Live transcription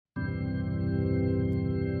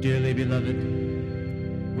Dearly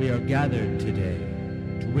beloved, we are gathered today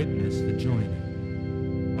to witness the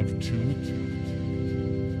joining of two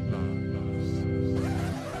loves.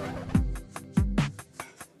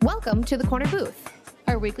 Welcome to The Corner Booth,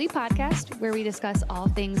 our weekly podcast where we discuss all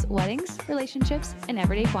things weddings, relationships, and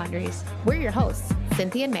everyday quandaries. We're your hosts,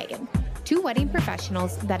 Cynthia and Megan, two wedding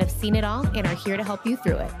professionals that have seen it all and are here to help you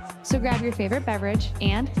through it. So grab your favorite beverage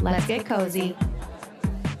and let's get cozy.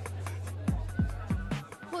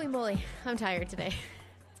 Holy moly, I'm tired today.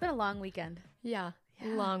 It's been a long weekend. Yeah.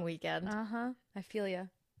 Long weekend. I feel you.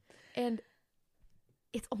 And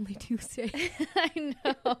it's only Tuesday. I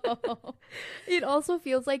know. It also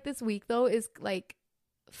feels like this week, though, is like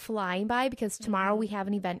flying by because tomorrow we have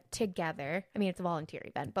an event together. I mean, it's a volunteer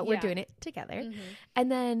event, but we're doing it together.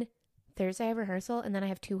 And then Thursday I have rehearsal, and then I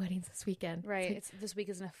have two weddings this weekend. Right. This week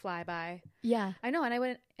is going to fly by. Yeah. I know. And I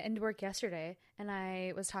went into work yesterday, and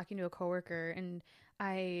I was talking to a coworker, and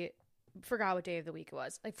I forgot what day of the week it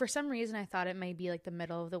was. Like, for some reason, I thought it might be like the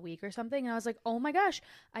middle of the week or something. And I was like, oh my gosh,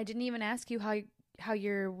 I didn't even ask you how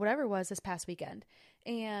your whatever was this past weekend.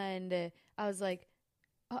 And I was like,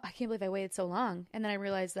 oh, I can't believe I waited so long. And then I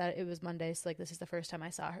realized that it was Monday. So like, this is the first time I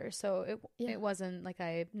saw her. So it wasn't like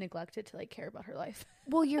I neglected to like care about her life.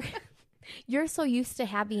 Well, you're so used to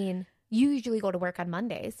having, you usually go to work on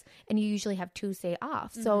Mondays and you usually have Tuesday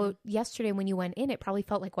off. So yesterday when you went in, it probably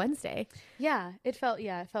felt like Wednesday. Yeah, it felt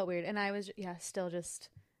weird. And I was, still just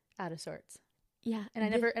out of sorts. Yeah.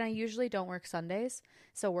 And I usually don't work Sundays.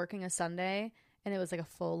 So working a Sunday and it was like a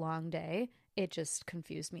full long day, it just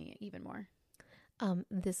confused me even more.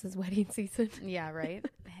 This is wedding season. Yeah, right.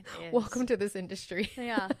 Welcome to this industry.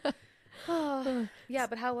 Yeah. Yeah,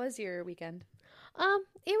 but how was your weekend?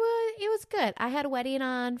 It was good. I had a wedding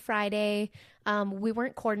on Friday. We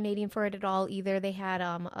weren't coordinating for it at all either. They had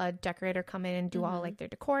a decorator come in and do all like their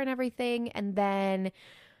decor and everything, and then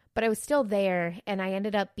but I was still there, and I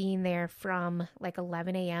ended up being there from like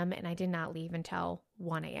 11 a.m. and I did not leave until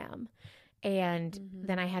 1 a.m. And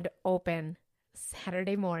then I had to open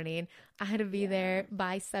Saturday morning. I had to be there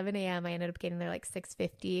by 7 a.m. I ended up getting there like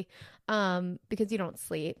 6:50 because you don't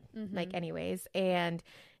sleep like anyways. And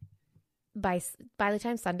by the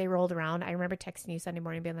time Sunday rolled around, I remember texting you Sunday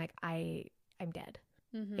morning being like, I'm dead.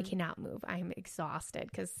 I cannot move. I'm exhausted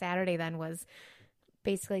because Saturday then was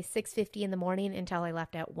basically 6:50 in the morning until I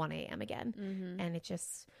left at 1 a.m. again. And it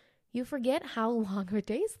just, you forget how long of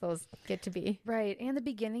days those get to be. Right. And the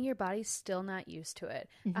beginning, your body's still not used to it.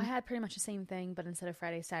 I had pretty much the same thing, but instead of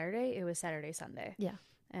Friday, Saturday, it was Saturday, Sunday. Yeah.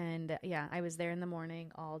 And I was there in the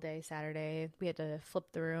morning all day Saturday. We had to flip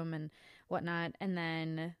the room and whatnot. And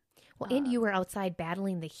then... Well, and you were outside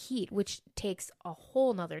battling the heat, which takes a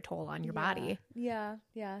whole nother toll on your body. Yeah.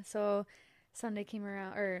 So Sunday came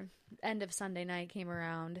around, or end of Sunday night came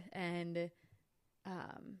around, and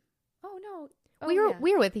we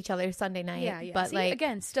were with each other Sunday night. Yeah. But see, like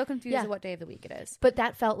again, still confused at what day of the week it is. But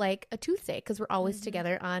that felt like a Tuesday because we're always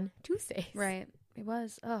together on Tuesdays. Right. It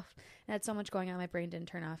was. Oh, I had so much going on. My brain didn't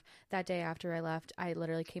turn off. That day after I left, I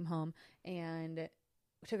literally came home and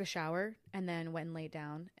took a shower and then went and laid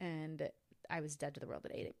down, and I was dead to the world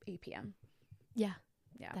at 8 p.m. Yeah.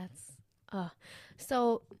 That's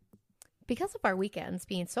so because of our weekends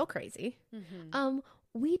being so crazy,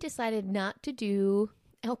 we decided not to do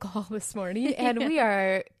alcohol this morning, and we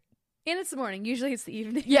are. And it's the morning. Usually it's the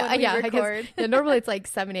evening. Yeah. I guess, normally it's like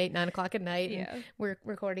 7, 8, 9 o'clock at night. Yeah. And we're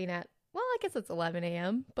recording at, well, I guess it's 11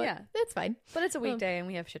 a.m. But it's fine. But it's a weekday and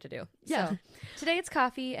we have shit to do. Yeah. So today it's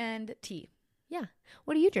coffee and tea. Yeah.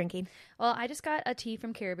 What are you drinking? Well, I just got a tea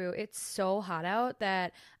from Caribou. It's so hot out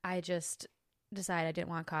that I just decided I didn't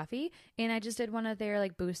want coffee, and I just did one of their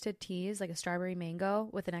like boosted teas, like a strawberry mango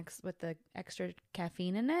with the extra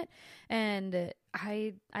caffeine in it. And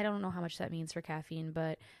I don't know how much that means for caffeine,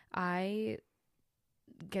 but I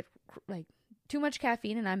get like too much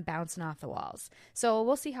caffeine and I'm bouncing off the walls. So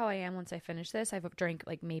we'll see how I am once I finish this. I've drank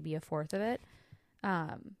like maybe a fourth of it.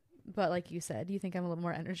 But like you said, you think I'm a little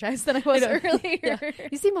more energized than I was earlier. Yeah.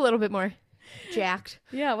 You seem a little bit more jacked.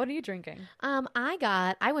 Yeah. What are you drinking?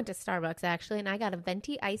 I went to Starbucks actually, and I got a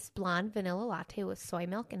venti iced blonde vanilla latte with soy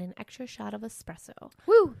milk and an extra shot of espresso.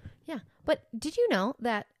 Woo! Yeah. But did you know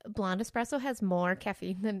that blonde espresso has more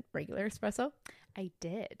caffeine than regular espresso? I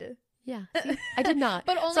did. Yeah. See, I did not.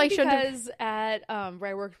 But only because at where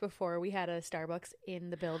I worked before, we had a Starbucks in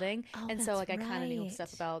the building. And so like I kind of knew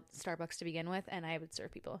stuff about Starbucks to begin with, and I would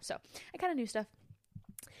serve people. So I kind of knew stuff.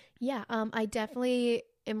 Yeah. I definitely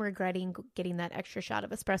am regretting getting that extra shot of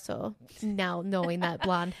espresso now, knowing that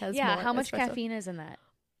blonde has more how much espresso. caffeine is in that?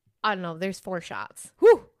 I don't know. There's 4 shots.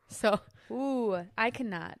 Whew. So Ooh, I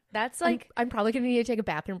cannot. That's I'm, like I'm probably going to need to take a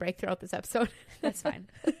bathroom break throughout this episode. that's fine.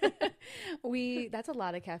 That's a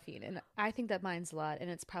lot of caffeine, and I think that mine's a lot, and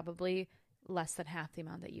it's probably less than half the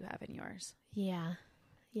amount that you have in yours. Yeah.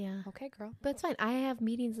 Yeah. Okay, girl. But it's fine. I have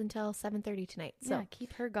meetings until 7:30 tonight. So Yeah,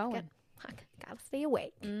 keep her going. gotta stay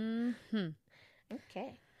awake. Mm-hmm.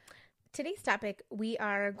 Okay. Today's topic, we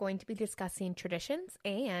are going to be discussing traditions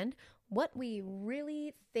and what we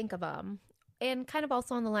really think of them. And kind of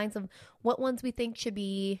also on the lines of what ones we think should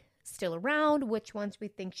be still around, which ones we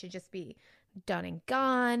think should just be done and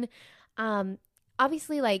gone.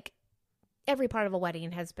 Obviously, like, every part of a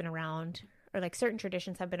wedding has been around, or like certain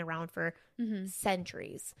traditions have been around for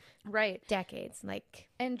centuries, Right. decades. Like,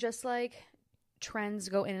 And just like trends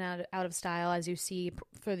go in and out of style as you see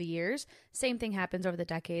for the years, same thing happens over the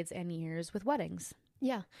decades and years with weddings.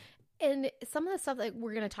 yeah. And some of the stuff that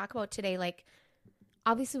we're going to talk about today, like,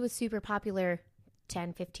 obviously was super popular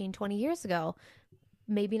 10, 15, 20 years ago.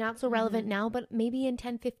 Maybe not so relevant now, but maybe in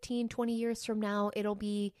 10, 15, 20 years from now, it'll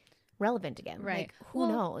be relevant again. Right. Like, who Well,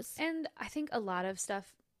 knows? And I think a lot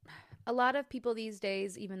of people these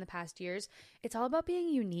days, even the past years, it's all about being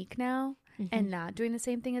unique now and not doing the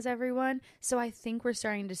same thing as everyone. So I think we're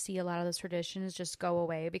starting to see a lot of those traditions just go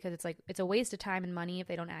away because it's like it's a waste of time and money if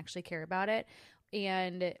they don't actually care about it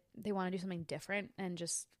and they want to do something different and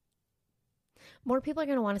just More people are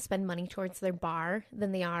going to want to spend money towards their bar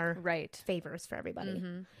than they are right. favors for everybody.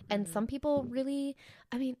 And some people really,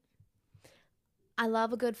 I mean, I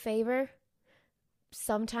love a good favor.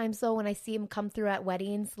 Sometimes, though, when I see them come through at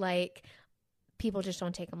weddings, like, people just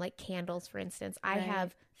don't take them. Like candles, for instance. I Right.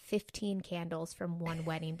 have 15 candles from one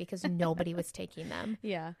wedding because nobody was taking them.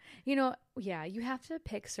 Yeah. You have to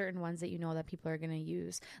pick certain ones that you know that people are going to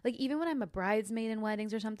use. Like even when I'm a bridesmaid in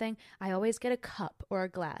weddings or something, I always get a cup or a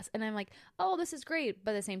glass and I'm like, "Oh, this is great."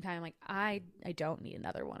 But at the same time, I'm like, I don't need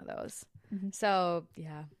another one of those. So,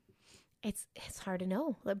 yeah. It's hard to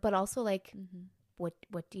know. But also, like, what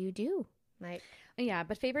do you do? Like, Yeah,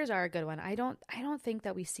 but favors are a good one. I don't think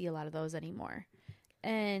that we see a lot of those anymore.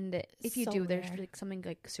 And if you So do, there's rare. like something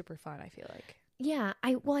like super fun, I feel like. yeah,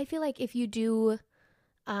 I feel like if you do,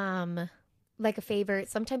 like a favor,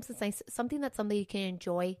 sometimes it's nice, something that somebody can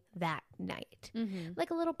enjoy that night. Like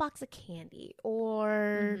a little box of candy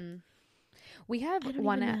or We have I don't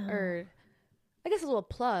one even know. or I guess a little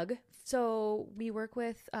plug. So we work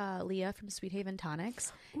with Leah from Sweet Haven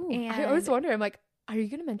Tonics. Ooh, and I always wonder, I'm like, are you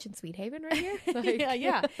going to mention Sweet Haven right here? Like,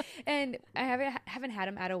 yeah. And I haven't had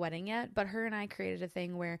him at a wedding yet, but her and I created a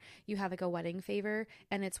thing where you have like a wedding favor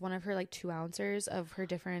and it's one of her like 2 ounces of her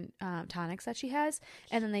different tonics that she has.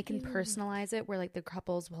 And then they can personalize it where like the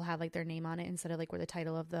couples will have like their name on it instead of like where the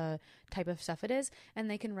title of the type of stuff it is. And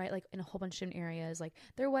they can write like in a whole bunch of different areas, like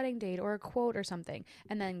their wedding date or a quote or something.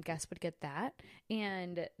 And then guests would get that.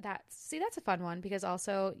 And that's a fun one because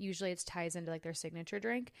also usually it ties into like their signature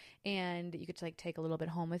drink and you get to like take a little bit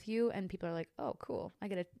home with you and people are like, oh cool, I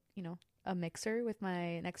get a mixer with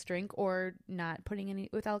my next drink or not putting any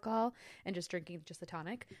with alcohol and just drinking just the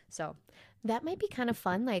tonic. So that might be kind of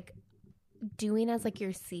fun, like doing as like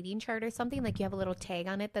your seating chart or something. Like you have a little tag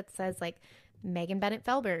on it that says like Megan Bennett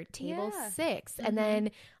Felber, table Yeah. 6. And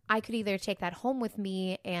then I could either take that home with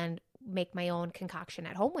me and make my own concoction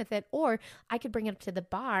at home with it, or I could bring it up to the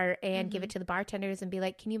bar and give it to the bartenders and be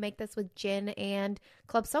like, can you make this with gin and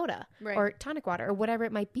club soda Right. or tonic water or whatever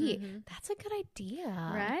it might be. That's a good idea.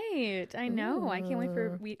 right, I know. I can't wait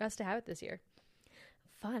for us to have it this year.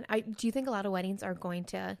 Fun. Do you think a lot of weddings are going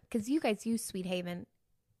to, because you guys use Sweet Haven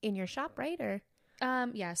in your shop, right? Or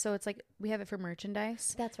Yeah, so it's like we have it for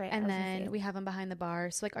merchandise. that's right. And then we have them behind the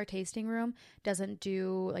bar. So like our tasting room doesn't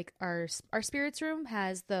do like our spirits room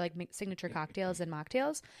has the like signature cocktails and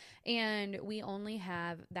mocktails, and we only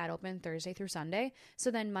have that open Thursday through Sunday.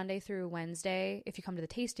 So then Monday through Wednesday, if you come to the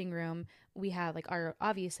tasting room, we have like our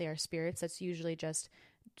spirits. That's usually just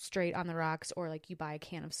straight on the rocks or like you buy a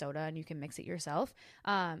can of soda and you can mix it yourself.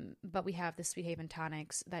 But we have the Sweet Haven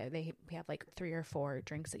tonics that we have like 3 or 4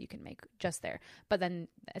 drinks that you can make just there. But then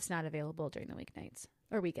it's not available during the weeknights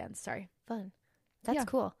or weekends. Sorry. Fun. That's Yeah.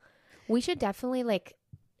 cool. We should definitely like,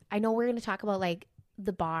 I know we're going to talk about like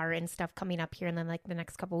the bar and stuff coming up here in then like the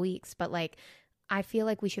next couple weeks, but like I feel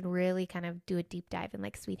like we should really kind of do a deep dive in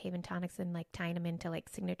like Sweet Haven tonics and like tying them into like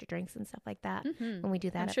signature drinks and stuff like that when we do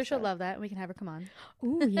that. I'm sure she'll episode. love that and we can have her come on.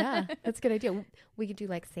 Ooh, yeah. That's a good idea. We could do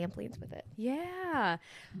like samplings with it. Yeah.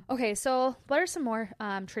 Okay, so what are some more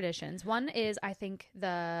traditions? One is I think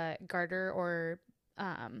the garter or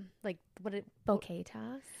like what it Bouquet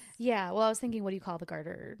toss. yeah, well I was thinking what do you call the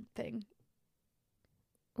garter thing?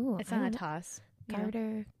 Ooh, It's I not a don't know. toss. you know?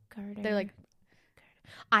 Garter. They're like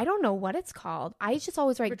I don't know what it's called. I just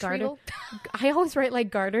always write Retrieval? I always write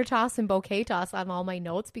like garter toss and bouquet toss on all my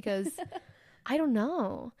notes because I don't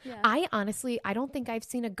know. Yeah. I don't think I've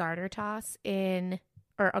seen a garter toss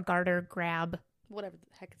or a garter grab. Whatever the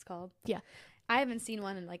heck it's called. Yeah. I haven't seen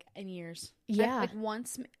one in years. Yeah. Like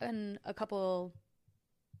once in a couple.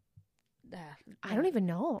 I don't even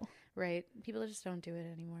know. Right. People just don't do it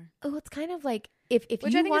anymore. Oh, it's kind of like if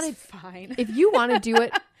Which you I think want is to fine. if you want to do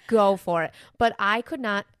it, go for it. But I could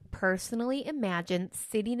not personally imagine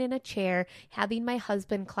sitting in a chair, having my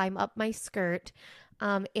husband climb up my skirt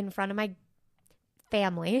in front of my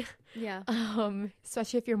family, Yeah.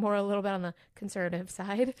 especially if you're more a little bit on the conservative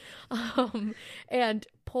side, and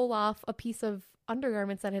pull off a piece of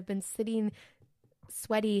undergarments that have been sitting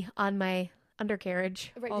sweaty on my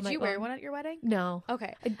undercarriage. Right. all Did night you wear long. one at your wedding? No.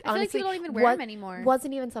 Okay. I I feel like honestly people don't even wear them anymore.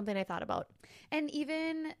 Wasn't even something I thought about. And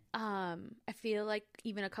even, I feel like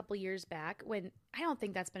even a couple years back when I don't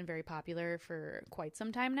think that's been very popular for quite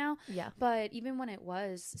some time now. Yeah. But even when it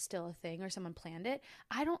was still a thing or someone planned it,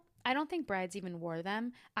 I don't think brides even wore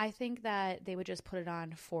them. I think that they would just put it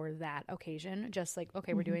on for that occasion. Just like,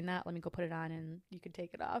 okay, we're doing that. Let me go put it on and you can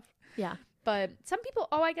take it off. Yeah. But some people,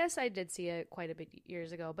 I guess I did see it quite a bit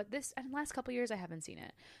years ago. But in the last couple years, I haven't seen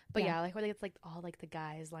it. But yeah, like where it's like all like the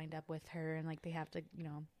guys lined up with her and like they have to,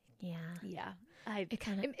 Yeah.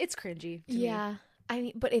 it's cringy to me. Yeah. I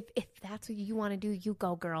mean, but if that's what you want to do, you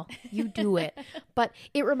go, girl. You do it. But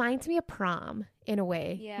it reminds me of prom in a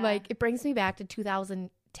way. Yeah. Like it brings me back to 2010.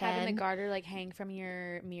 Having the garter like hang from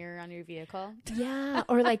your mirror on your vehicle. Yeah.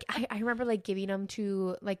 Or like I remember like giving them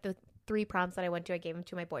to like the 3 proms that I went to. I gave them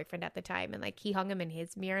to my boyfriend at the time, and like he hung them in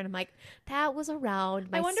his mirror, and I'm like, that was around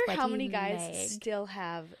my I wonder how sweaty many guys leg. still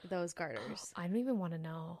have those garters. I don't even want to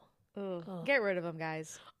know. Ugh. Ugh. Get rid of them,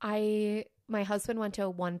 guys. My husband went to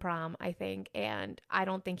one prom, I think, and I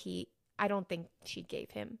don't think she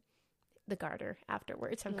gave him the garter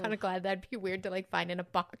afterwards. I'm kind of glad. That'd be weird to like find in a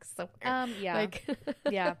box somewhere. Yeah. Like,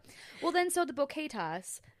 Yeah. Well, then, so the bouquet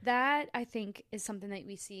toss, that I think is something that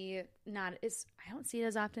we see I don't see it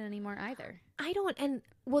as often anymore either. I don't. And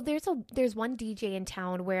well, there's one DJ in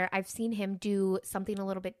town where I've seen him do something a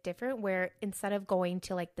little bit different, where instead of going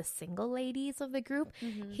to like the single ladies of the group,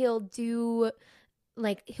 he'll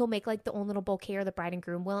make like the own little bouquet, or the bride and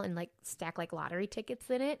groom will, and like stack like lottery tickets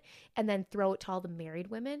in it and then throw it to all the married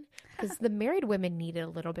women, because the married women need it a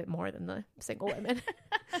little bit more than the single women.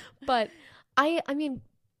 But I mean,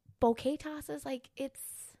 bouquet tosses, like it's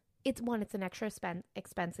an extra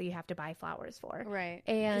expense that you have to buy flowers for. Right.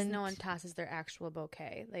 Because And no one tosses their actual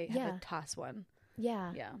bouquet. They have Yeah. to toss one.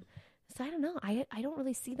 yeah. Yeah. So I don't know. I don't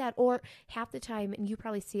really see that. Or half the time, and you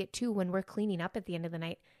probably see it too, when we're cleaning up at the end of the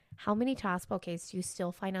night, how many toss bouquets do you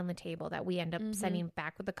still find on the table that we end up sending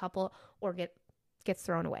back with the couple, or gets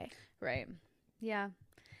thrown away? Right. Yeah.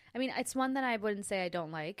 I mean, it's one that I wouldn't say I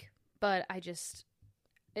don't like, but it's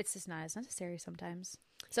just not as necessary sometimes.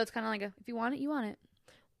 So it's kind of like if you want it, you want it.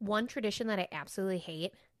 One tradition that I absolutely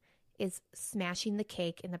hate is smashing the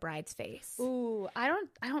cake in the bride's face. Ooh, I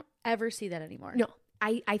don't ever see that anymore. No,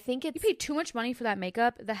 I think it's... You pay too much money for that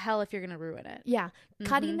makeup. The hell if you're going to ruin it. Yeah.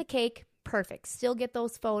 Cutting the cake, perfect. Still get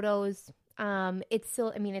those photos. It's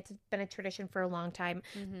still, I mean, it's been a tradition for a long time.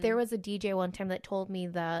 There was a DJ one time that told me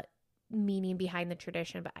the meaning behind the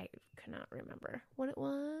tradition, but I cannot remember what it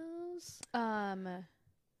was.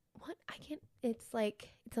 What? I can't, it's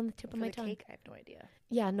like, it's on the tip of my tongue. Cake, I have no idea.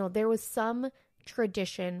 Yeah, no, there was some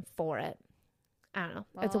tradition for it. I don't know.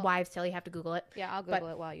 It's a Well, wives' tale. You have to Google it. Yeah, I'll Google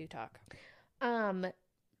it while you talk. The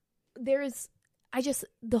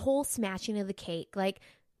whole smashing of the cake, like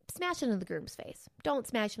smash into the groom's face. Don't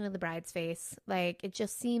smash into the bride's face. Like it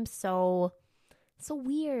just seems so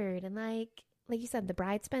weird. And like you said, the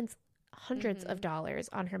bride spends hundreds of dollars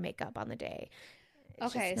on her makeup on the day.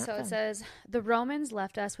 It's Okay, just so not it fun. says, the Romans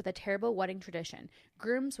left us with a terrible wedding tradition.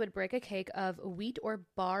 Grooms would break a cake of wheat or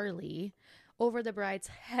barley over the bride's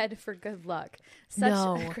head for good luck. Such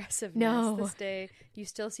No. aggressiveness. No. This day, you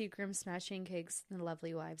still see grooms smashing cakes in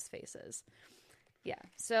lovely wives' faces. Yeah,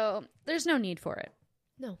 so there's no need for it.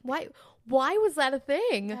 No. Why was that a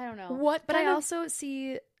thing? I don't know. What But I kind of- also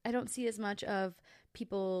I don't see as much of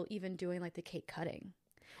people even doing like the cake cutting.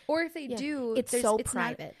 Or if they Yeah. do, It's there's- so not-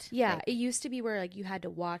 private. Yeah, Like- it used to be where like you had to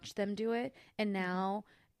watch them do it, and now,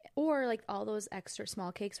 or like all those extra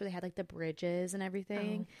small cakes where they had like the bridges and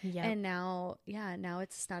everything. Oh, yeah. And now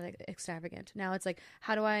it's not extravagant. Now it's like,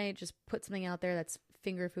 how do I just put something out there that's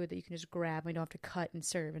finger food that you can just grab and you don't have to cut and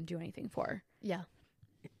serve and do anything for? Yeah.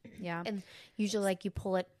 Yeah. And usually, like, you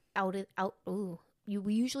pull it out. Ooh,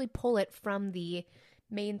 we usually pull it from the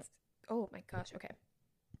main. Oh my gosh. Okay.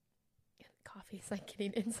 Yeah, coffee's like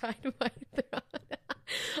getting inside of my throat.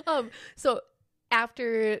 So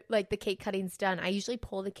after like the cake cutting's done, I usually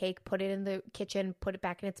pull the cake, put it in the kitchen, put it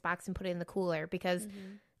back in its box, and put it in the cooler because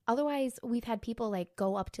otherwise we've had people like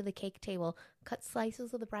go up to the cake table, cut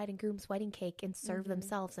slices of the bride and groom's wedding cake, and serve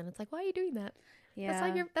themselves, and it's like, why are you doing that? Yeah.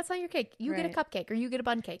 That's not your cake. You get a cupcake, or you get a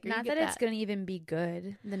bun cake, or Not you get that it's going to even be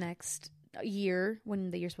good the next year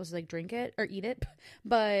when you're supposed to like drink it or eat it.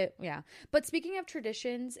 But yeah. But speaking of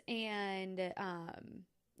traditions and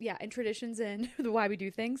and traditions and the why we do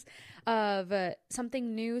things of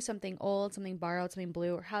something new, something old, something borrowed, something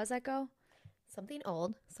blue. Or how does that go? Something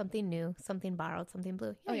old, something new, something borrowed, something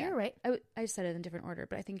blue. Yeah, you're right. I said it in a different order,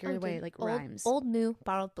 but I think your way like old, rhymes. Old, new,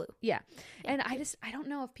 borrowed, blue. Yeah. And I don't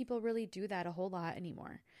know if people really do that a whole lot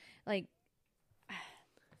anymore. Like,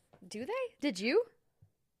 do they? Did you?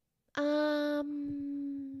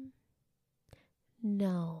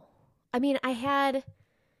 No. I mean, I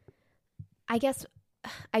guess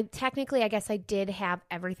I did have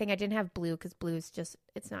everything. I didn't have blue because blue is just,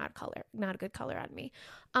 it's not a good color on me.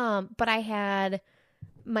 But I had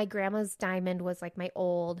my grandma's diamond was like my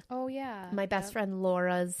old. Oh yeah. My best friend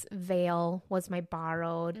Laura's veil was my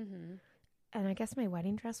borrowed. And I guess my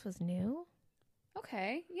wedding dress was new.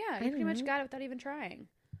 Okay. Yeah. You pretty much got it without even trying.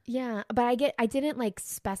 Yeah. But I didn't like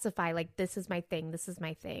specify like, this is my thing. This is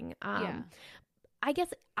my thing. Yeah. I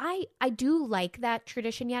guess I do like that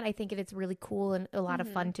tradition yet. I think it's really cool and a lot of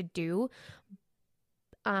fun to do.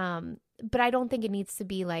 But I don't think it needs to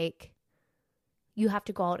be like you have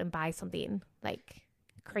to go out and buy something like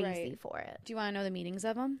crazy for it. Do you want to know the meanings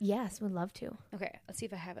of them? Yes, we'd love to. Okay, let's see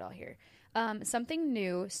if I have it all here. Something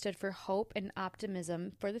new stood for hope and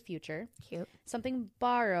optimism for the future. Cute. Something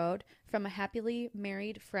borrowed from a happily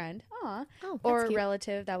married friend, that's or cute.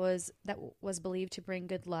 relative that was believed to bring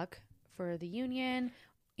good luck for the union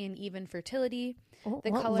and even fertility. Oh,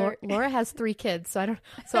 The well, color Laura has 3 kids, so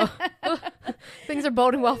things are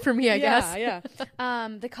boding well for me, I guess. Yeah.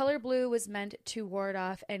 The color blue was meant to ward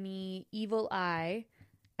off any evil eye,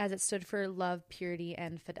 as it stood for love, purity,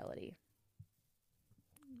 and fidelity.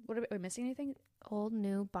 What are we missing? Anything? Old,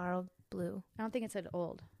 new, borrowed, blue. I don't think it said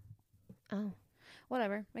old. Oh,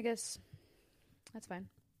 Whatever. I guess that's fine.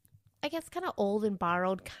 I guess kind of old and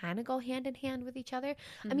borrowed kind of go hand in hand with each other.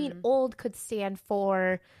 I mean, old could stand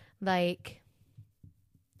for like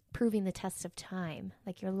proving the test of time.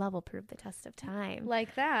 Like your love will prove the test of time.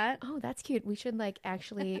 Like that. Oh, that's cute. We should like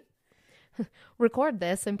actually record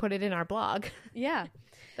this and put it in our blog. Yeah.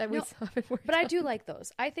 That we still haven't worked But I on. do like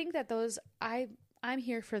those. I think that those, I'm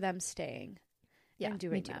here for them staying and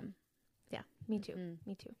doing me too. them. Yeah, me too.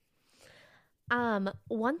 Me too.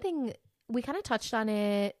 One thing we kind of touched on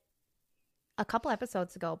it a couple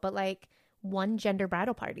episodes ago, but like one gender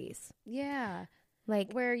bridal parties. Yeah.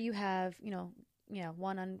 Like Where you have,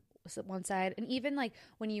 one on one side, and even like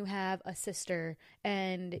when you have a sister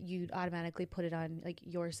and you automatically put it on like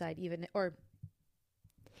your side, even, or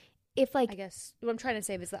if like I guess what I'm trying to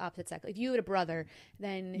say is the opposite sex. If you had a brother,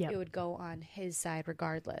 then Yep. it would go on his side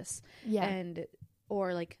regardless. Yeah. And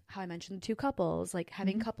or like how I mentioned the 2 couples, like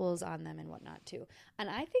having couples on them and whatnot too. And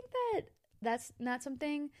I think that that's not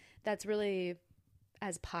something that's really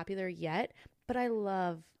as popular yet, but I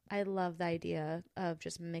love the idea of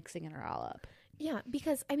just mixing it all up. Yeah,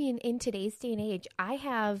 because I mean, in today's day and age, I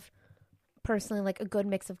have personally like a good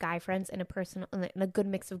mix of guy friends and a good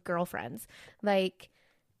mix of girlfriends. Like,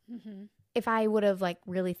 if I would have like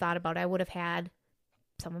really thought about it, I would have had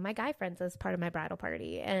some of my guy friends as part of my bridal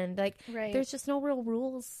party, and like, Right. there's just no real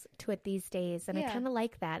rules to it these days, and I Yeah. kind of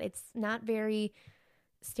like that. It's not very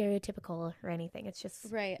stereotypical or anything. It's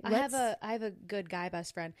just Right. I have a good guy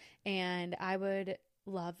best friend, and I would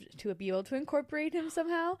love to be able to incorporate him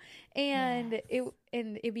somehow. And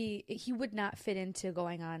he would not fit into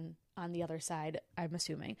going on the other side, I'm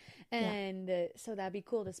assuming. And so that'd be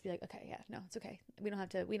cool to just be like, okay, yeah, no, it's okay. We don't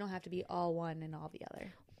have to be all one and all the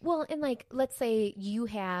other. Well, and like, let's say you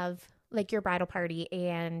have like your bridal party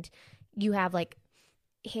and you have like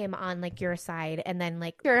him on like your side, and then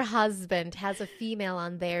like your husband has a female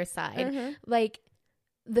on their side. Like,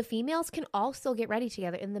 the females can all still get ready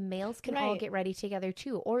together, and the males can all Right. get ready together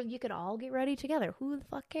too. Or you could all get ready together. Who the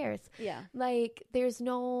fuck cares? Yeah. Like, there's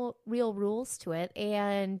no real rules to it.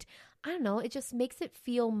 And I don't know, it just makes it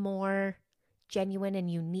feel more genuine and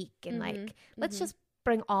unique. And like, let's just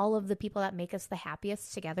bring all of the people that make us the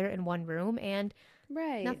happiest together in one room, and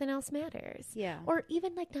Right. nothing else matters. Yeah. Or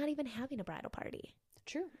even like not even having a bridal party.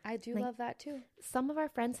 True. I do Like- love that too. Some of our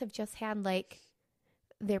friends have just had like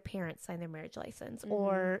their parents sign their marriage license,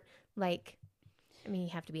 or like I mean, you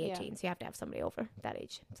have to be 18, so you have to have somebody over that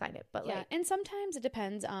age sign it. But like, and sometimes it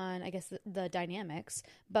depends on, I guess, the dynamics.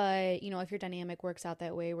 But, you know, if your dynamic works out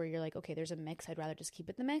that way where you're like, okay, there's a mix, I'd rather just keep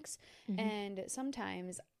it the mix. And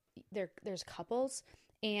sometimes there's couples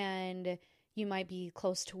and you might be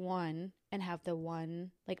close to one and have the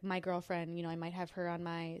one, like my girlfriend, you know, I might have her on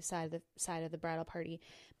my side of the bridal party,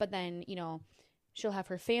 but then, you know, she'll have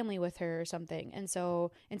her family with her or something. And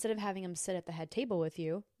so instead of having them sit at the head table with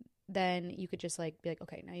you, then you could just like be like,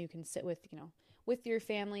 okay, now you can sit with, you know, with your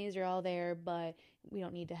families, you're all there, but we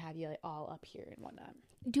don't need to have you like all up here and whatnot.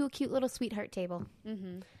 do a cute little sweetheart table.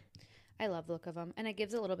 I love the look of them, and it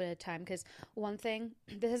gives a little bit of time because one thing,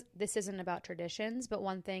 this isn't about traditions, but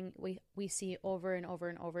one thing we see over and over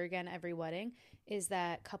and over again every wedding is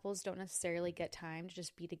that couples don't necessarily get time to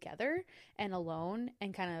just be together and alone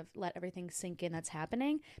and kind of let everything sink in that's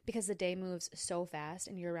happening because the day moves so fast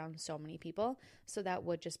and you're around so many people. So that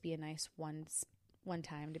would just be a nice one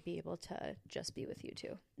time to be able to just be with you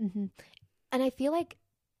two. And I feel like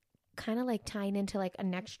kind of like tying into like a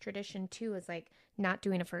next tradition too is like not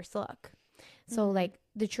doing a first look. So like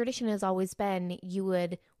the tradition has always been you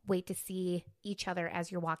would wait to see each other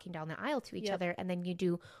as you're walking down the aisle to each other, and then you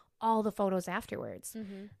do all the photos afterwards.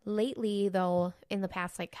 Lately though, in the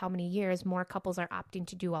past like how many years, more couples are opting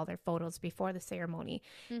to do all their photos before the ceremony.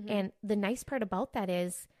 And the nice part about that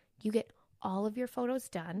is you get all of your photos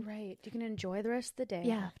done. Right. You can enjoy the rest of the day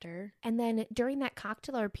after. And then during that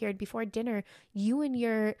cocktail hour period before dinner, you and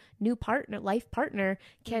your new partner, life partner,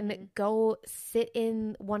 can go sit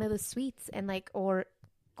in one of the suites and like, or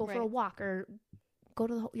go for a walk or go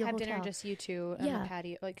to your have hotel. dinner just you two on the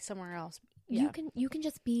patio, like somewhere else. You can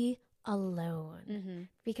just be alone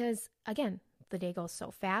because again, the day goes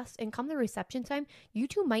so fast, and come the reception time, you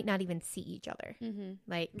two might not even see each other.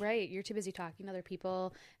 Like, right, you're too busy talking to other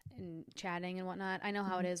people and chatting and whatnot. I know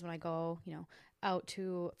how it is when I go, you know, out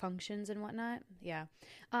to functions and whatnot.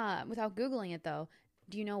 Without Googling it though,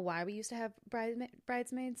 do you know why we used to have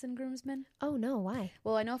bridesmaids and groomsmen? oh no, why?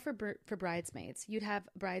 Well, I know for bridesmaids, you'd have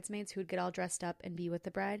bridesmaids who'd get all dressed up and be with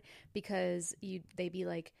the bride because they'd be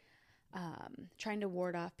like trying to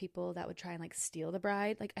ward off people that would try and like steal the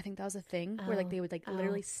bride. Like I think that was a thing where like they would like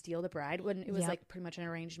literally steal the bride when it was like pretty much an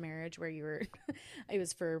arranged marriage where you were it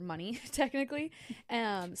was for money technically.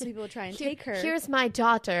 So people would try and take her. Here's my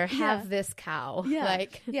daughter, have this cow.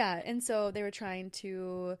 And so they were trying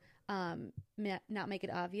to not make it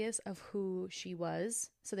obvious of who she was,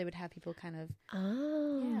 so they would have people kind of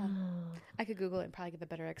I could Google it and probably give a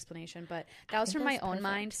better explanation, but that was from my own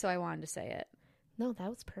mind, so I wanted to say it. No, that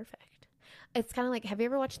was perfect. It's kind of like, have you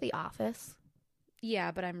ever watched The Office?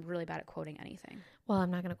 Yeah, but I'm really bad at quoting anything. Well,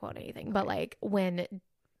 I'm not going to quote anything, but like when,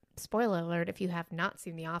 spoiler alert, if you have not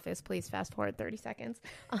seen The Office, please fast forward 30 seconds.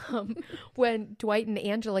 When Dwight and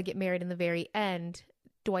Angela get married in the very end,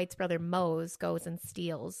 Dwight's brother Mose goes and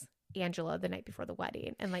steals Angela the night before the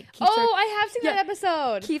wedding and like keeps her, I have seen that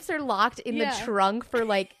episode. keeps her locked in the trunk for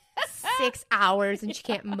like 6 hours and she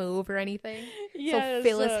can't move or anything. So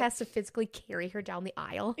Phyllis has to physically carry her down the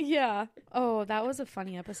aisle. Yeah. Oh, that was a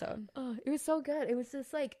funny episode. Oh, it was so good. It was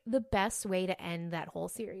just like the best way to end that whole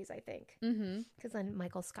series, I think. Because then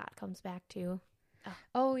Michael Scott comes back too.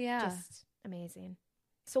 Oh, yeah. Just amazing.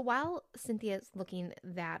 So while Cynthia's looking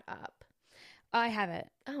that up, I have it.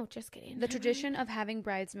 Oh, just kidding. The tradition of having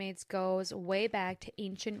bridesmaids goes way back to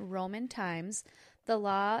ancient Roman times. The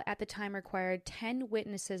law at the time required 10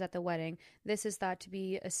 witnesses at the wedding. This is thought to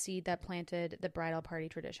be a seed that planted the bridal party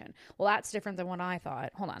tradition. Well, that's different than what I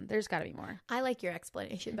thought. Hold on. There's got to be more. I like your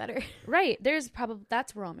explanation better. Right.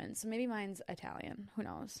 That's Roman. So maybe mine's Italian. Who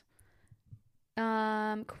knows?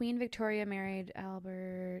 Queen Victoria married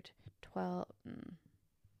Albert 12.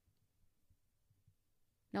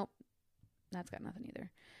 Nope. That's got nothing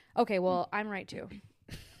either. Okay, well, I'm right too.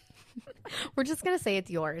 We're just going to say it's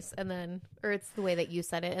yours and then, or it's the way that you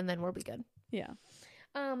said it, and then we'll be good. Yeah.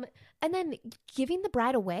 And then giving the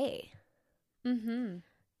bride away.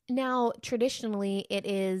 Now, traditionally, it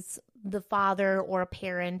is the father or a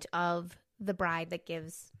parent of the bride that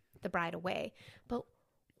gives the bride away. But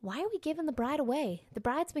why are we giving the bride away? The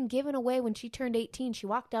bride's been given away when she turned 18. She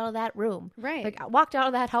walked out of that room. Right. Like, walked out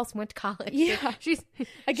of that house and went to college. Yeah. She's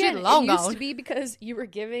long it used to be because you were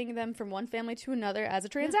giving them from one family to another as a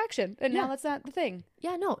transaction. And now that's not the thing.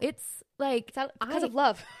 Yeah, no, it's like... It's because of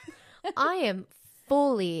love. I am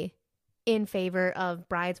fully in favor of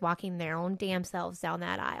brides walking their own damn selves down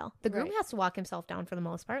that aisle. The groom has to walk himself down for the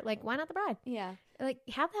most part. Like, why not the bride? Yeah. Like,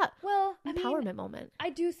 have that empowerment moment.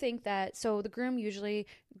 I do think that, so the groom usually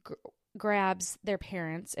grabs their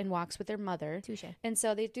parents and walks with their mother. Touche. And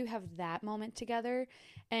so they do have that moment together.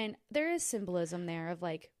 And there is symbolism there of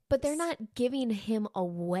like But they're not giving him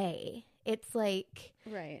away. It's like,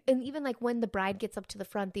 Right. and even like when the bride gets up to the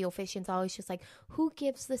front, the officiant's always just like, who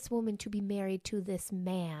gives this woman to be married to this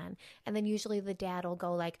man? And then usually the dad will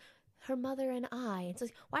go like, her mother and I. It's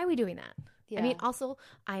like, why are we doing that? Yeah. I mean, also,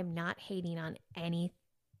 I am not hating on anybody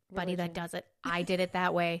Religion. that does it. I did it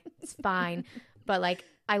that way. It's fine. But like,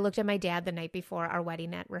 I looked at my dad the night before our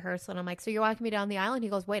wedding at rehearsal, and I'm like, so you're walking me down the aisle? And he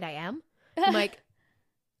goes, wait, I am? I'm like,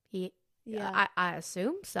 Yeah. I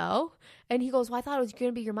assume so. And he goes, well, I thought it was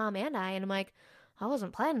going to be your mom and I. And I'm like, I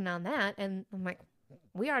wasn't planning on that. And I'm like,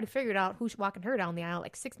 we already figured out who's walking her down the aisle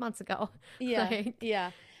like 6 months ago. Yeah. Like,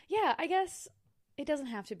 Yeah. Yeah. I guess it doesn't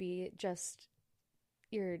have to be just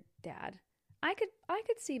your dad. I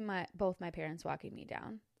could see both my parents walking me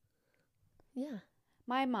down. yeah.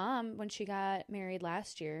 My mom, when she got married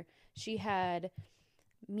last year, she had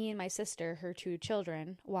me and my sister, her 2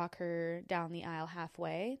 children, walk her down the aisle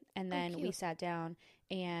halfway, and then we cute. sat down,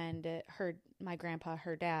 and my grandpa,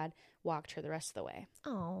 her dad, walked her the rest of the way.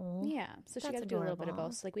 Oh, Yeah, so she that's got to do a little bit of adorable.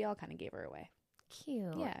 both. So, like, we all kind of gave her away.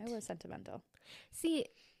 cute. Yeah, it was sentimental. See,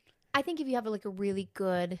 I think if you have like a really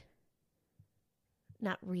good,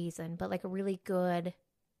 not reason, but like a really good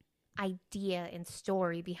idea and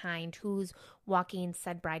story behind who's walking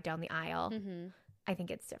said bride down the aisle, Mm-hmm. I think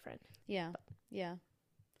it's different. Yeah, yeah,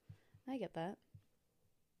 I get that.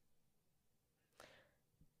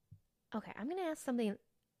 Okay, I'm going to ask something,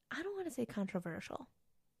 I don't want to say controversial,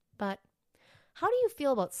 but how do you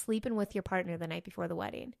feel about sleeping with your partner the night before the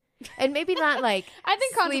wedding? And maybe not like I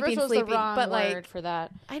think controversial is the wrong but word like, for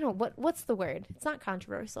that. I don't what's the word? It's not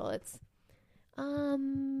controversial. It's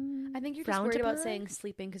I think you're just frowned worried about upon? saying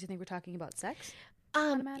sleeping because you think we're talking about sex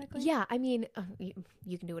automatically. Yeah, I mean,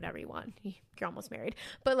 you can do whatever you want. You're almost married.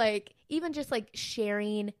 But like even just like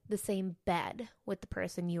sharing the same bed with the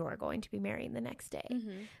person you are going to be marrying the next day.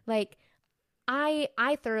 Mm-hmm. Like I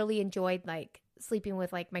thoroughly enjoyed like sleeping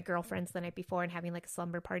with like my girlfriends the night before and having like a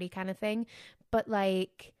slumber party kind of thing. But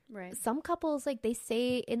like Right. some couples like they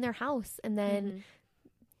stay in their house and then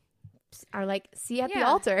Mhm. are like see at the Yeah.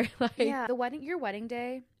 altar. Like Yeah, your wedding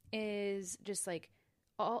day is just like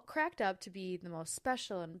all cracked up to be the most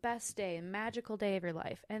special and best day and magical day of your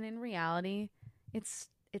life, and in reality, it's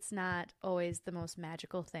not always the most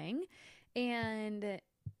magical thing. And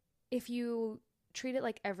if you treat it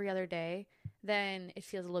like every other day, then it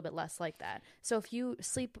feels a little bit less like that. So if you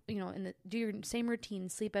sleep, do your same routine,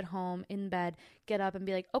 sleep at home, in bed, get up and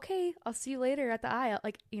be like, okay, I'll see you later at the aisle,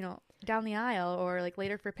 like, down the aisle or like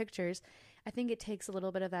later for pictures. I think it takes a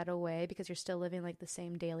little bit of that away because you're still living like the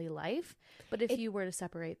same daily life. But if you were to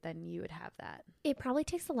separate, then you would have that. it probably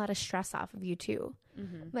takes a lot of stress off of you too.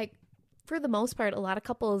 Mm-hmm. Like for the most part, a lot of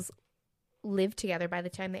couples live together by the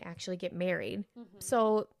time they actually get married.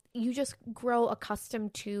 So you just grow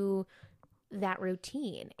accustomed to that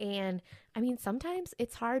routine. And I mean, sometimes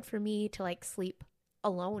it's hard for me to like sleep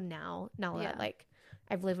alone now Yeah. that like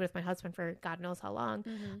I've lived with my husband for God knows how long.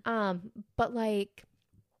 Mm-hmm. But like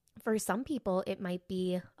for some people, it might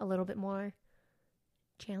be a little bit more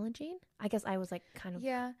challenging. I guess I was like kind of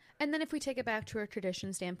Yeah. And then if we take it back to a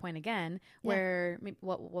tradition standpoint again, where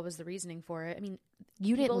what was the reasoning for it? I mean,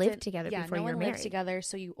 you didn't people live together yeah, before no you were one married. lived together,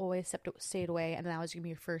 so you always stayed away, and that was gonna be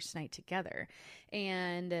your first night together.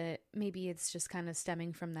 And maybe it's just kind of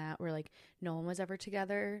stemming from that, where like no one was ever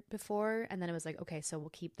together before, and then it was like, okay, so we'll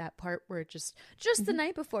keep that part where just the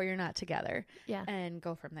night before you're not together, Yeah. and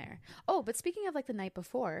go from there. Oh, but speaking of like the night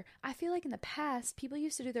before, I feel like in the past people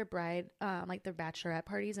used to do their bride, like their bachelorette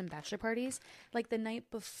parties and bachelor parties, like the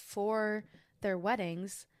night before their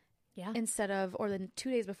weddings. Yeah. Instead of, or the 2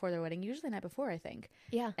 days before their wedding, usually the night before, I think.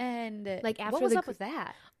 Yeah. And Like, what after was the up with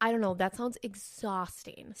that? I don't know. That sounds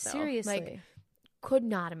exhausting. So, Seriously. Like, could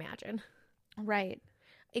not imagine. Right.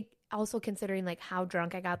 Also considering like how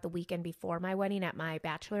drunk I got the weekend before my wedding at my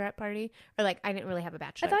bachelorette party, or like I didn't really have a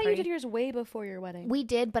bachelorette I thought party. you did yours way before your wedding. We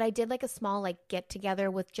did, but I did like a small like get together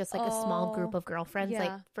with just like a small Oh, group of girlfriends. yeah.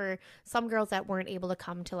 Like for some girls that weren't able to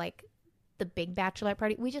come to like the big bachelorette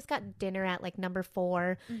party, we just got dinner at like number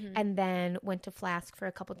 4 Mhm. and then went to Flask for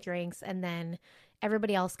a couple drinks, and then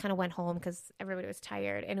everybody else kind of went home because everybody was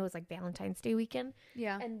tired, and it was like Valentine's Day weekend.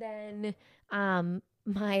 Yeah. And then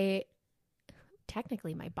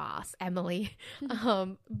technically my boss, Emily,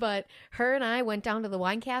 but her and I went down to the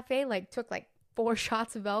wine cafe, like took like 4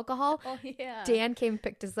 shots of alcohol. Oh, yeah. Dan came and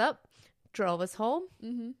picked us up, drove us home.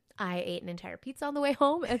 Mm-hmm. I ate an entire pizza on the way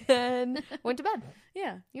home and then went to bed.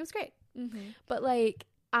 Yeah. It was great. Mm-hmm. But like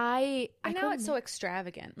I And now couldn't- it's so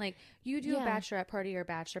extravagant. Like you do Yeah. a bachelorette party or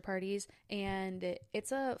bachelor parties, and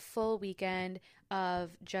it's a full weekend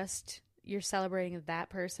of just you're celebrating that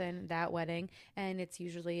person, that wedding, and it's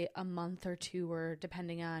usually a month or two, or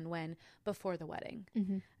depending on when, before the wedding.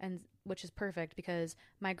 And which is perfect because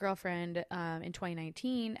my girlfriend in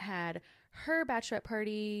 2019 had her bachelorette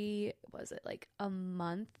party, was it like a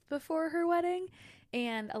month before her wedding?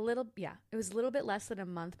 And it was a little bit less than a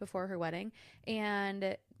month before her wedding.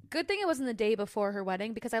 And good thing it wasn't the day before her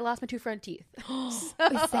wedding because I lost my 2 front teeth. Is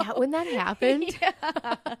that when that happened?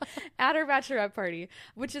 Yeah. At her bachelorette party,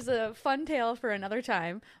 which is a fun tale for another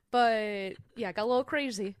time. But yeah, got a little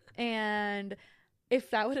crazy. And if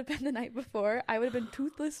that would have been the night before, I would have been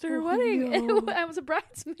toothless to her wedding. No. I was a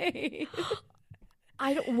bridesmaid.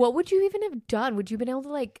 What would you even have done? Would you have been able to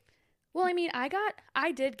like? Well, I mean,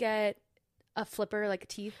 I did get a flipper, like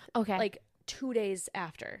teeth, Okay. like 2 days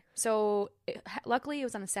after. So luckily it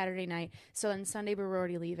was on a Saturday night. So then Sunday we were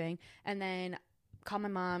already leaving, and then called my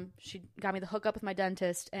mom. She got me the hookup with my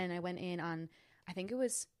dentist, and I went in on, I think it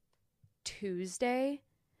was Tuesday.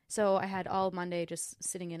 So I had all Monday just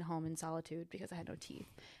sitting in home in solitude because I had no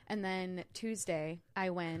teeth. And then Tuesday I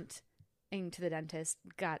went into the dentist,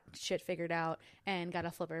 got shit figured out, and got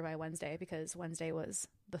a flipper by Wednesday because Wednesday was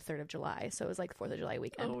the 3rd of July. So it was like 4th of July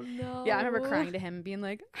weekend. Oh no. Yeah, I remember crying to him, being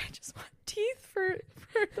like, I just want teeth for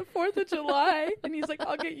the 4th of July. And he's like,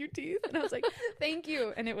 I'll get you teeth. And I was like, thank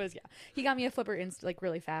you. And it was, he got me a flipper like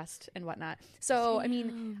really fast and whatnot. So, I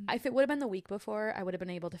mean, if it would have been the week before, I would have been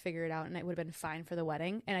able to figure it out and it would have been fine for the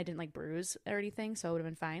wedding. And I didn't like bruise or anything, so it would have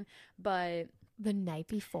been fine. But the night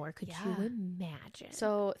before, could you imagine?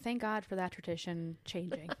 so thank God for that tradition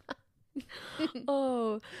changing.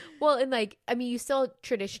 Oh, well, and like, I mean, you still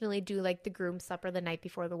traditionally do like the groom supper the night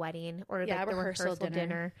before the wedding, or like the rehearsal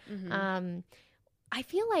dinner. I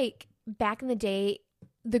feel like back in the day,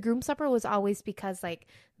 the groom supper was always because like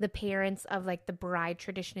the parents of like the bride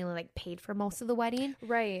traditionally like paid for most of the wedding,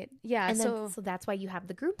 Right. Yeah. and so then, so that's why you have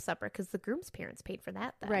the groom supper, because the groom's parents paid for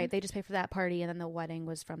that. Then. right, they just paid for that party, and then the wedding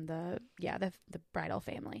was from the bridal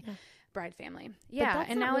family. Yeah. Bride family. Yeah, that's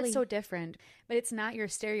and not now really- it's so different, but it's not your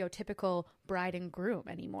stereotypical bride and groom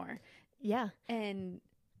anymore. Yeah, And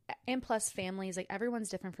plus families, like everyone's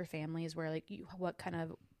different for families, where like what kind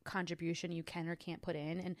of contribution you can or can't put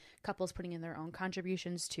in, and couples putting in their own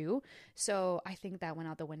contributions too. So I think that went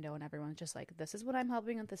out the window, and everyone's just like, this is what I'm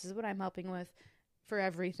helping with, this is what I'm helping with for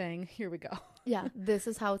everything. Here we go. yeah. This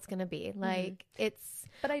is how it's gonna be. Like it's.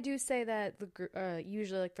 But I do say that the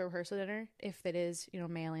usually like for rehearsal dinner, if it is,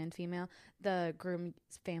 male and female, the groom's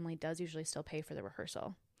family does usually still pay for the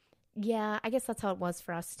rehearsal. Yeah, I guess that's how it was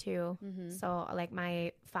for us too. Mm-hmm. So like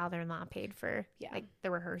my father-in-law paid for Yeah. like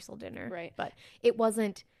the rehearsal dinner. Right. But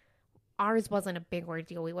ours wasn't a big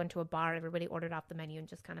ordeal. We went to a bar, everybody ordered off the menu and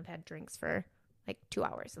just kind of had drinks for like 2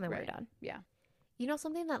 hours and then we're Right. done. Yeah. You know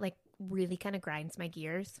something that like really kind of grinds my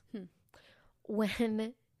gears?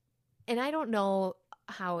 And I don't know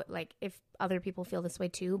how, like, if other people feel this way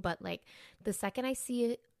too, but like the second I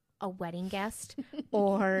see a wedding guest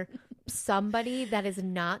or somebody that is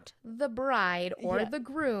not the bride or Yeah. the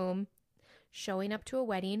groom showing up to a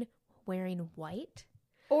wedding wearing white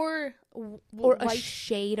Or or a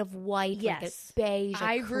shade of white, Yes. like a beige,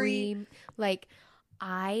 Ivory. a cream, like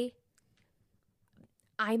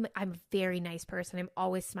I'm a very nice person. I'm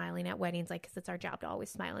always smiling at weddings, like, because it's our job to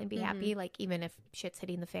always smile and be happy, like, even if shit's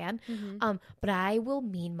hitting the fan. But I will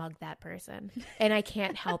mean mug that person, and I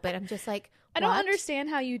can't help it. I'm just like, I don't what? understand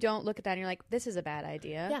how you don't look at that and you're like, this is a bad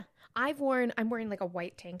idea. Yeah, I'm wearing like a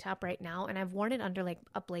white tank top right now, and I've worn it under like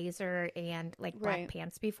a blazer and like black Right.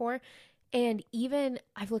 pants before. And even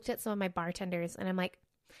I've looked at some of my bartenders, and I'm like,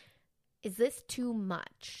 is this too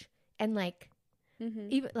much? And like.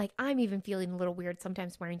 Even like I'm even feeling a little weird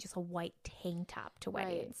sometimes wearing just a white tank top to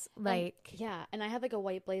weddings. Like Yeah, and I have like a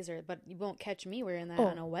white blazer, but you won't catch me wearing that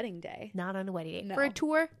on a wedding day. not on a wedding day. No. For a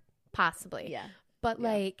tour, possibly. Yeah. But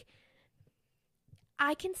like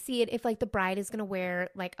I can see it if like the bride is gonna wear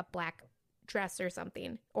like a black dress or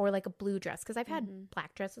something, or like a blue dress, because I've had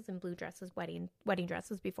black dresses and blue dresses, wedding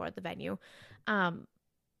dresses before at the venue. Then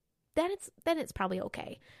it's probably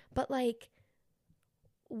okay. But like,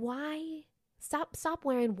 why stop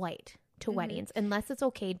wearing white to weddings unless it's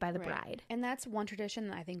okayed by the Right. bride? And that's one tradition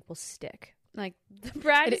that I think will stick. Like the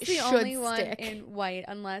bride And is it the should only one stick. in white,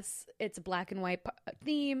 unless it's a black and white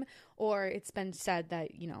theme, or it's been said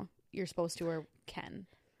that you're supposed to or can.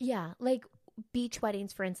 Yeah, like beach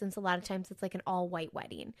weddings, for instance, a lot of times it's like an all white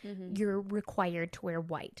wedding. You're required to wear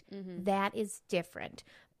white. That is different.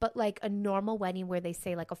 But like a normal wedding where they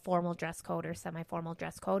say like a formal dress code or semi-formal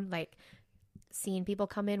dress code, like seeing people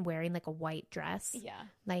come in wearing like a white dress,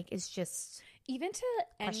 like it's just Even to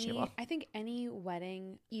Questionable. I think any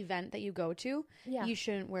wedding event that you go to, Yeah. you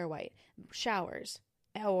shouldn't wear white. Showers,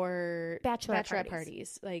 or Bachelorette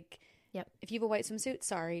parties. Like, Yep. if you have a white swimsuit,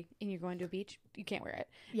 sorry, and you're going to a beach, you can't wear it.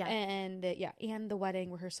 Yeah. And and the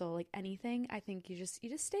wedding rehearsal, like anything, I think you just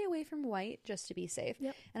stay away from white just to be safe.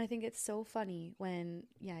 Yep. And I think it's so funny when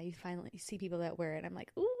you finally see people that wear it. And I'm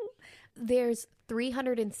like, ooh. There's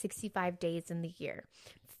 365 days in the year.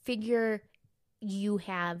 Figure you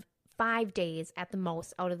have 5 days at the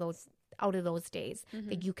most out of those days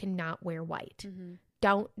that you cannot wear white.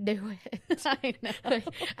 Don't do it. I know.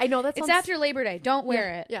 I know that's it's after Labor Day. Don't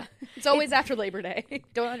wear it. Yeah. It's always after Labor Day.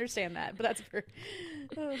 Don't understand that, but that's for.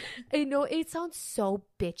 I know it sounds so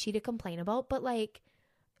bitchy to complain about, but like,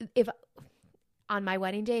 if on my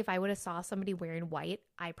wedding day, if I would have saw somebody wearing white,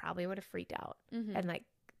 I probably would have freaked out and like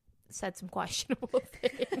said some questionable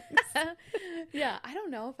things. Yeah, I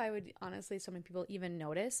don't know if I would honestly, so many people even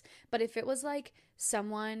notice, but if it was like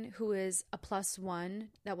someone who is a +1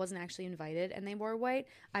 that wasn't actually invited and they wore white,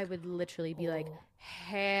 I would literally be like,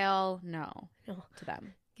 hell no to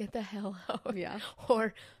them. Get the hell out. Yeah.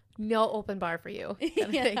 Or no open bar for you.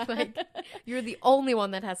 Kind of thing. Like, you're the only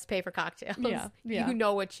one that has to pay for cocktails. Yeah. You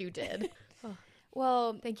know what you did.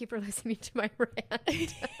 Well, Thank you for listening to my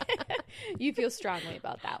rant. you feel strongly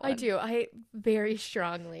about that one. I do. I very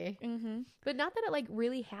strongly. Mm-hmm. But not that it like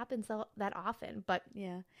really happens that often. But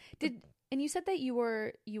Yeah. And you said that you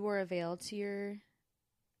wore a veil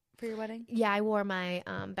for your wedding? yeah, I wore my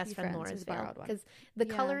best Your friend friend's, Laura's his veil borrowed one. because the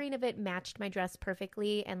Yeah. coloring of it matched my dress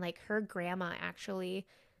perfectly, and like her grandma actually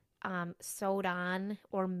sewed on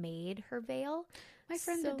or made her veil. My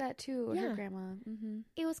friend So, did that too. yeah. Her grandma. Mm-hmm.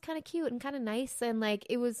 It was kind of cute and kind of nice, and like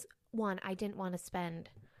it was I didn't want to spend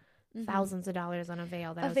thousands of dollars on a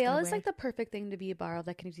veil. That I A was veil gonna is wear. like the perfect thing to be borrowed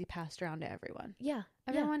that can be passed around to everyone. yeah.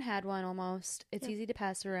 Everyone had one almost. It's Yeah. easy to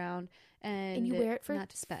pass around and you wear it for not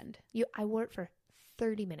to spend. I wore it for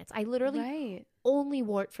 30 minutes. I literally Right. only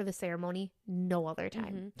wore it for the ceremony, no other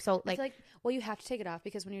time. So I like, feel like, well, you have to take it off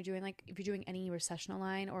because when you're doing if you're doing any recessional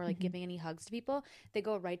line or like giving any hugs to people, they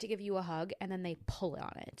go right to give you a hug and then they pull it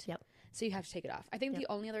on it. Yep. So you have to take it off. I think the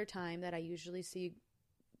only other time that I usually see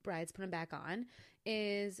brides put them back on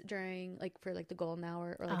is during for the golden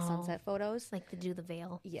hour or sunset photos. like to do the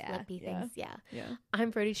veil, Yeah, flippy yeah. things. Yeah. Yeah.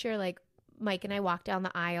 I'm pretty sure like Mike and I walked down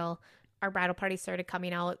the aisle. Our bridal party started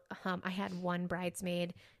coming out. I had one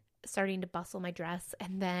bridesmaid starting to bustle my dress,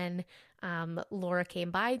 and then Laura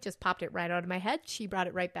came by, just popped it right out of my head. She brought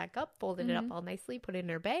it right back up, folded it up all nicely, put it in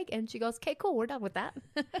her bag, and she goes, "Okay, cool, we're done with that."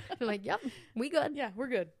 I'm like, "Yep, we good." Yeah, we're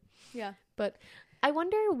good. Yeah. But I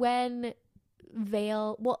wonder when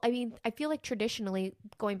veil. Well, I mean, I feel like traditionally,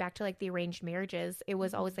 going back to like the arranged marriages, it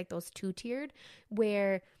was always like those 2-tiered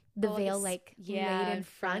where the veil laid in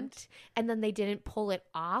front, and then they didn't pull it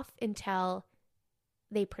off until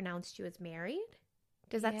they pronounced you as married.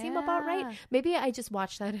 Does that seem about right? Yeah. Maybe I just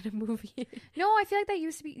watched that in a movie. No, I feel like that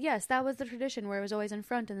used to be, yes, that was the tradition where it was always in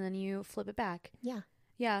front and then you flip it back. Yeah.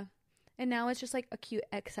 Yeah. And now it's just like a cute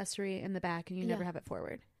accessory in the back and you never have it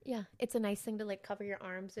forward. Yeah. It's a nice thing to like cover your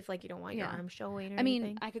arms if like you don't want your arms showing or I mean,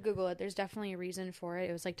 anything. I could Google it. There's definitely a reason for it.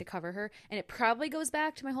 It was like to cover her. And it probably goes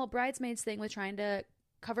back to my whole bridesmaids thing with trying to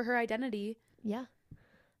cover her identity. Yeah.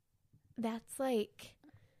 That's like...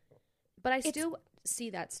 But I still see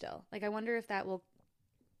that still. Like, I wonder if that will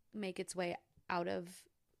make its way out of...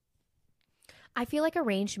 I feel like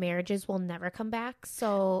arranged marriages will never come back.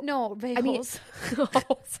 So No, veils. I mean,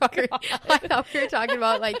 oh, sorry. I thought we were talking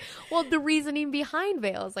about like, well, the reasoning behind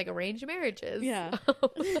veils, like arranged marriages. Yeah.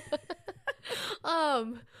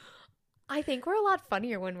 I think we're a lot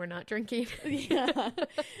funnier when we're not drinking. Yeah.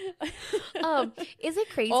 Is it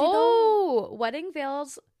crazy though? Oh, wedding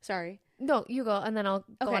veils. Sorry. No, you go, and then I'll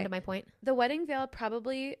go Okay. on to my point. The wedding veil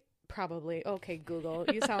probably. Okay, Google.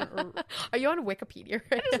 You sound. Are you on Wikipedia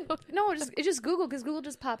right now? No, just Google because Google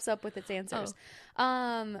just pops up with its answers.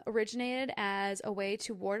 Originated as a way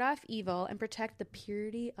to ward off evil and protect the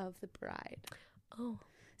purity of the bride. Oh,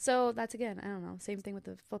 So that's again, I don't know, same thing with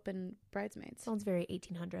the flippin' bridesmaids. sounds very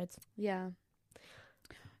 1800s. Yeah.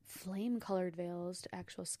 Flame-colored veils to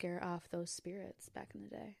actually scare off those spirits back in the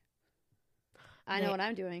day. I know what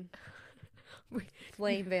I'm doing.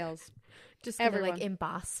 Flame veils. Just gonna Everyone. like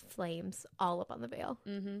emboss flames all up on the veil.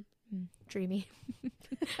 Mm-hmm. Dreamy.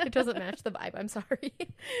 It doesn't match the vibe. I'm sorry.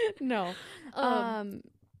 No.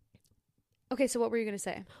 Okay, so what were you going to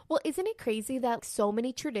say? Well, isn't it crazy that so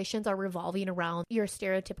many traditions are revolving around your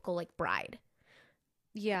stereotypical like bride?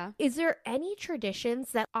 Yeah. Is there any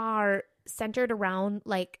traditions that are centered around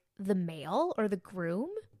like the male or the groom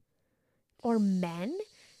or men?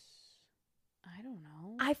 I don't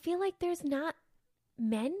know. I feel like there's not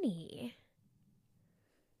many.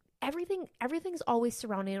 Everything's always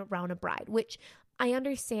surrounding around a bride, which I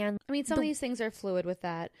understand. I mean, some of these things are fluid with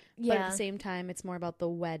that, but Yeah. at the same time, it's more about the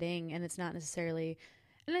wedding, and it's not necessarily.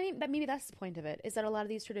 And I think that maybe that's the point of it, is that a lot of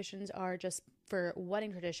these traditions are just for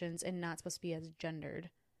wedding traditions and not supposed to be as gendered.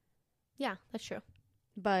 Yeah, that's true.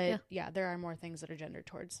 But yeah, there are more things that are gendered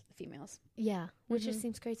towards the females. Yeah, which just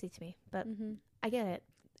seems crazy to me, but I get it.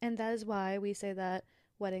 And that is why we say that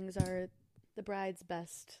weddings are the bride's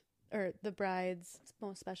best, or the bride's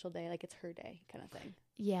most special day. Like, it's her day kind of thing.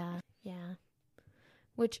 Yeah, yeah.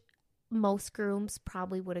 Which most grooms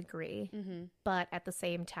probably would agree, but at the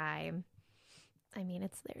same time, I mean,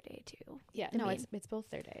 it's their day too. Yeah, I no, mean, it's both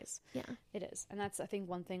their days. Yeah. It is. And that's, I think,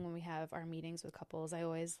 one thing when we have our meetings with couples, I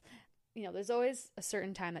always, there's always a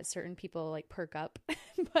certain time that certain people like perk up,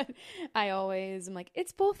 but I always am like,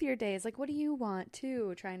 it's both your days. Like, what do you want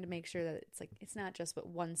too? Trying to make sure that it's like, it's not just what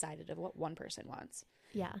one-sided of what one person wants.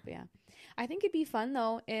 Yeah. But yeah. I think it'd be fun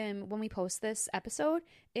though, when we post this episode,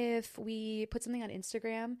 if we put something on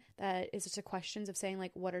Instagram that is just a questions of saying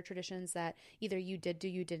like, what are traditions that either you did do,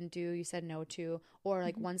 you didn't do, you said no to, or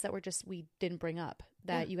like ones that were just, we didn't bring up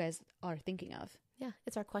that you guys are thinking of. Yeah.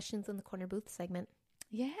 It's our questions in the corner booth segment.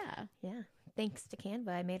 Yeah. Yeah. Thanks to Canva.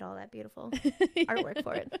 I made all that beautiful artwork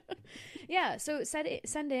for it. Yeah. So send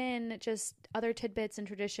in just other tidbits and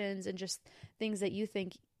traditions and just things that you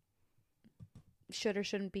think should or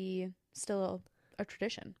shouldn't be still a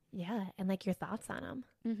tradition. Yeah. And like your thoughts on them.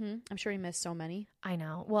 I'm sure we missed so many. I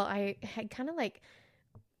know. Well, I had kind of like,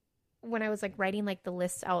 when I was like writing like the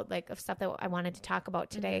list out like of stuff that I wanted to talk about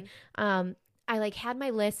today, I like had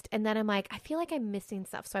my list, and then I'm like, I feel like I'm missing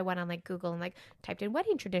stuff. So I went on like Google and like typed in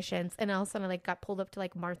wedding traditions, and all of a sudden I like got pulled up to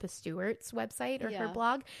like Martha Stewart's website or her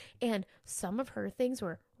blog, and some of her things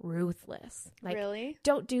were ruthless. Like, really?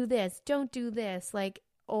 Don't do this, like,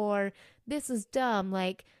 or this is dumb,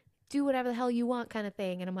 like, do whatever the hell you want kind of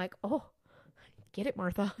thing. And I'm like, oh, get it,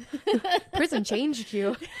 Martha. Prison changed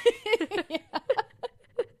you.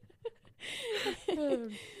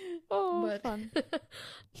 Oh, But- fun.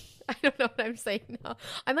 I don't know what I'm saying now.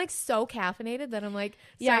 I'm like so caffeinated that I'm like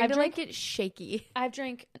Yeah, starting I've to drank- like get shaky. I've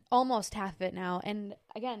drank almost half of it now, and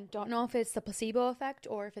again, don't know if it's the placebo effect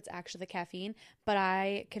or if it's actually the caffeine, but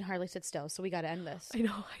I can hardly sit still, so we got to end this. I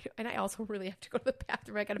know, and I also really have to go to the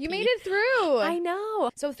bathroom. I gotta You pee. made it through. I know.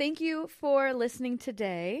 So thank you for listening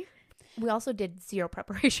today. We also did zero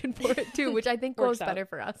preparation for it too, which I think goes Works out. better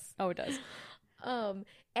for us. Oh, it does.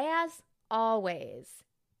 As always,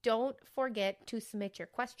 don't forget to submit your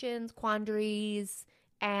questions, quandaries,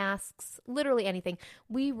 asks, literally anything.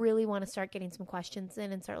 We really want to start getting some questions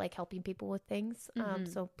in and start like helping people with things.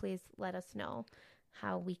 So please let us know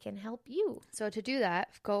how we can help you. So to do that,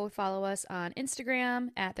 go follow us on Instagram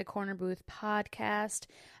at the Corner Booth Podcast.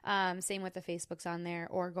 Same with the Facebooks on there,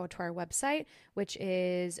 or go to our website, which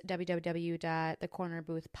is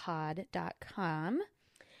www.thecornerboothpod.com.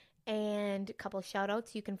 And a couple of shout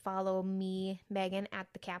outs. You can follow me, Megan, at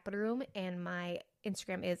the Capital Room, and my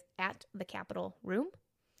Instagram is at the Capital Room.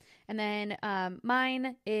 And then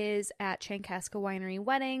mine is at Chankaska Winery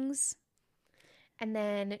Weddings. And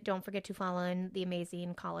then don't forget to follow in the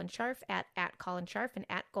amazing Colin Scharf at Colin Scharf and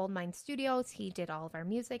at Goldmine Studios. He did all of our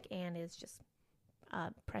music and is just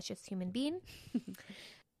a precious human being.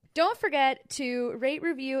 Don't forget to rate,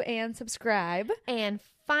 review, and subscribe. And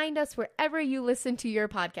find us wherever you listen to your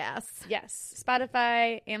podcasts. Yes.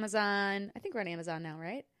 Spotify, Amazon. I think we're on Amazon now,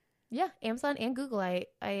 right? Yeah, Amazon and Google. I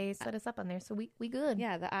set us up on there, so we good.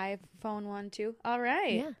 Yeah, the iPhone one too. All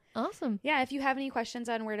right. Yeah, awesome. Yeah, if you have any questions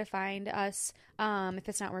on where to find us, if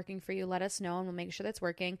it's not working for you, let us know and we'll make sure that's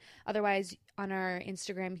working. Otherwise, on our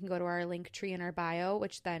Instagram, you can go to our link tree in our bio,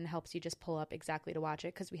 which then helps you just pull up exactly to watch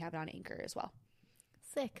it because we have it on Anchor as well.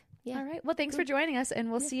 Sick. Yeah. All right. Well, thanks for joining us,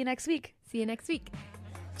 and we'll see you next week. See you next week.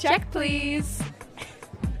 Check, please.